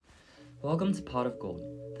Welcome to Pot of Gold.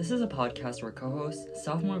 This is a podcast where co-hosts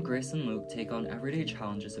sophomore Grace and Luke take on everyday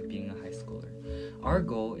challenges of being a high schooler. Our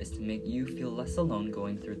goal is to make you feel less alone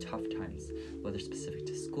going through tough times, whether specific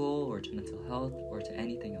to school or to mental health or to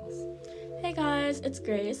anything else. Hey guys, it's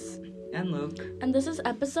Grace. And Luke. And this is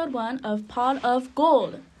episode 1 of Pot of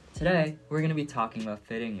Gold. Today, we're going to be talking about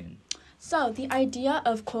fitting in. So, the idea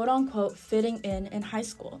of quote-unquote fitting in high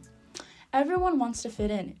school. Everyone wants to fit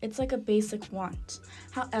in. It's like a basic want.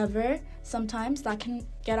 However, sometimes that can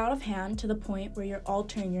get out of hand to the point where you're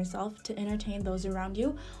altering yourself to entertain those around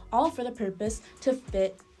you, all for the purpose to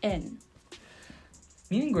fit in.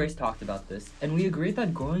 Me and Grace talked about this, and we agreed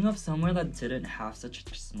that growing up somewhere that didn't have such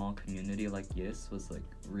a small community like YIS was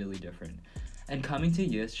really different. And coming to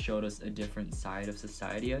YIS showed us a different side of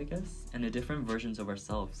society, I guess, and a different versions of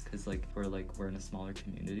ourselves, because we're in a smaller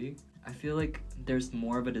community. I feel like there's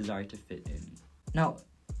more of a desire to fit in. Now,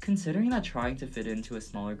 considering that trying to fit into a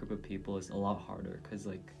smaller group of people is a lot harder, because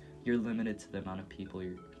you're limited to the amount of people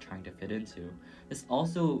you're trying to fit into. This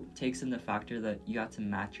also takes in the factor that you have to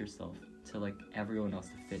match yourself to everyone else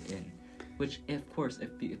to fit in, which if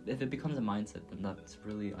it becomes a mindset, then that's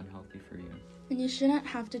really unhealthy for you. And you shouldn't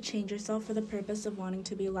have to change yourself for the purpose of wanting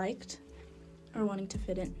to be liked or wanting to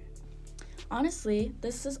fit in. Honestly,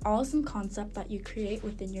 this is all some concept that you create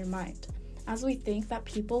within your mind, as we think that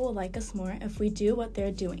people will like us more if we do what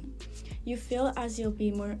they're doing. You feel as if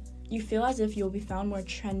you'll be found more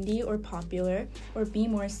trendy or popular or be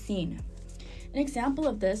more seen. An example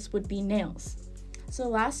of this would be nails. So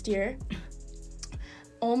last year,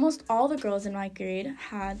 almost all the girls in my grade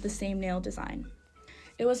had the same nail design.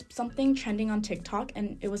 It was something trending on TikTok,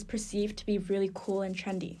 and it was perceived to be really cool and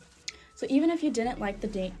trendy. So even if you didn't like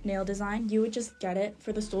the nail design, you would just get it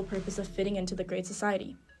for the sole purpose of fitting into the great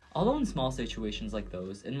society. Although in small situations like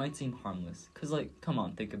those, it might seem harmless, because come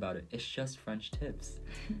on, think about it, it's just French tips.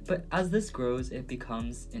 But as this grows, it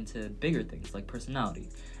becomes into bigger things like personality.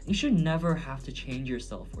 You should never have to change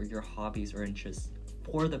yourself or your hobbies or interests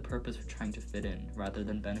for the purpose of trying to fit in, rather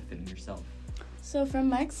than benefiting yourself. So from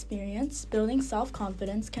my experience, building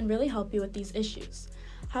self-confidence can really help you with these issues.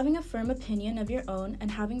 Having a firm opinion of your own and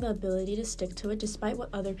having the ability to stick to it despite what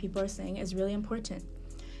other people are saying is really important.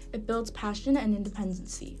 It builds passion and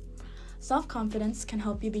independency. Self-confidence can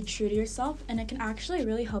help you be true to yourself, and it can actually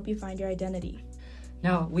really help you find your identity.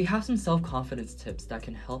 Now, we have some self-confidence tips that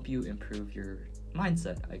can help you improve your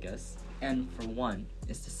mindset, I guess. And for one,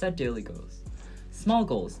 is to set daily goals. Small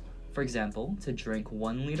goals, for example, to drink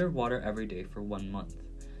 1 liter of water every day for 1 month.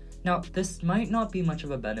 Now, this might not be much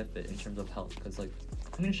of a benefit in terms of health, because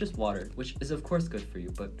it's just water, which is of course good for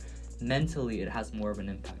you, but mentally it has more of an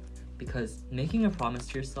impact, because making a promise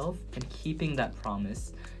to yourself and keeping that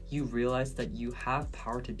promise, you realize that you have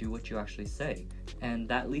power to do what you actually say, and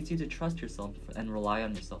that leads you to trust yourself and rely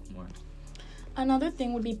on yourself more. Another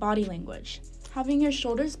thing would be body language. Having your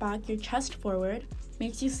shoulders back, your chest forward,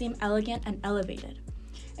 makes you seem elegant and elevated.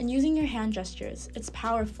 And using your hand gestures, it's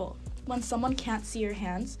powerful. When someone can't see your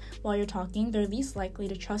hands while you're talking, they're least likely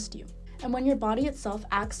to trust you. And when your body itself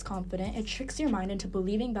acts confident, it tricks your mind into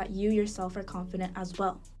believing that you yourself are confident as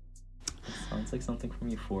well. Sounds like something from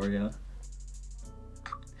Euphoria.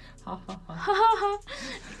 Ha ha ha. Ha ha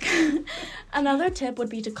ha. Another tip would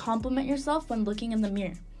be to compliment yourself when looking in the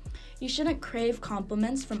mirror. You shouldn't crave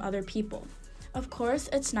compliments from other people. Of course,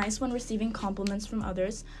 it's nice when receiving compliments from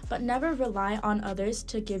others, but never rely on others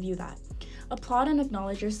to give you that. Applaud and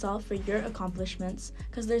acknowledge yourself for your accomplishments,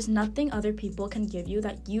 because there's nothing other people can give you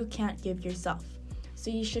that you can't give yourself. So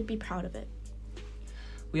you should be proud of it.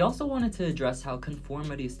 We also wanted to address how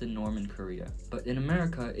conformity is the norm in Korea, but in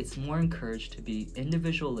America, it's more encouraged to be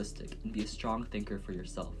individualistic and be a strong thinker for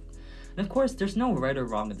yourself. And of course, there's no right or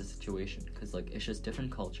wrong in the situation, because it's just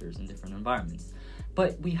different cultures and different environments.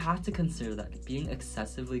 But we have to consider that being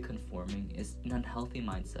excessively conforming is an unhealthy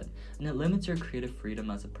mindset, and it limits your creative freedom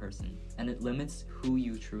as a person, and it limits who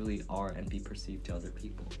you truly are and be perceived to other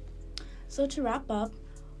people. So to wrap up,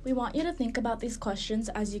 we want you to think about these questions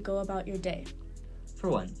as you go about your day. For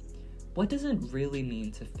one, what does it really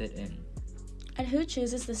mean to fit in? And who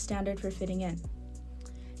chooses the standard for fitting in?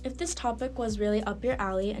 If this topic was really up your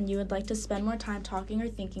alley and you would like to spend more time talking or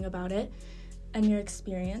thinking about it and your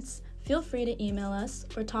experience, feel free to email us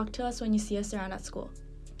or talk to us when you see us around at school.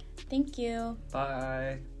 Thank you.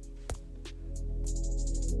 Bye.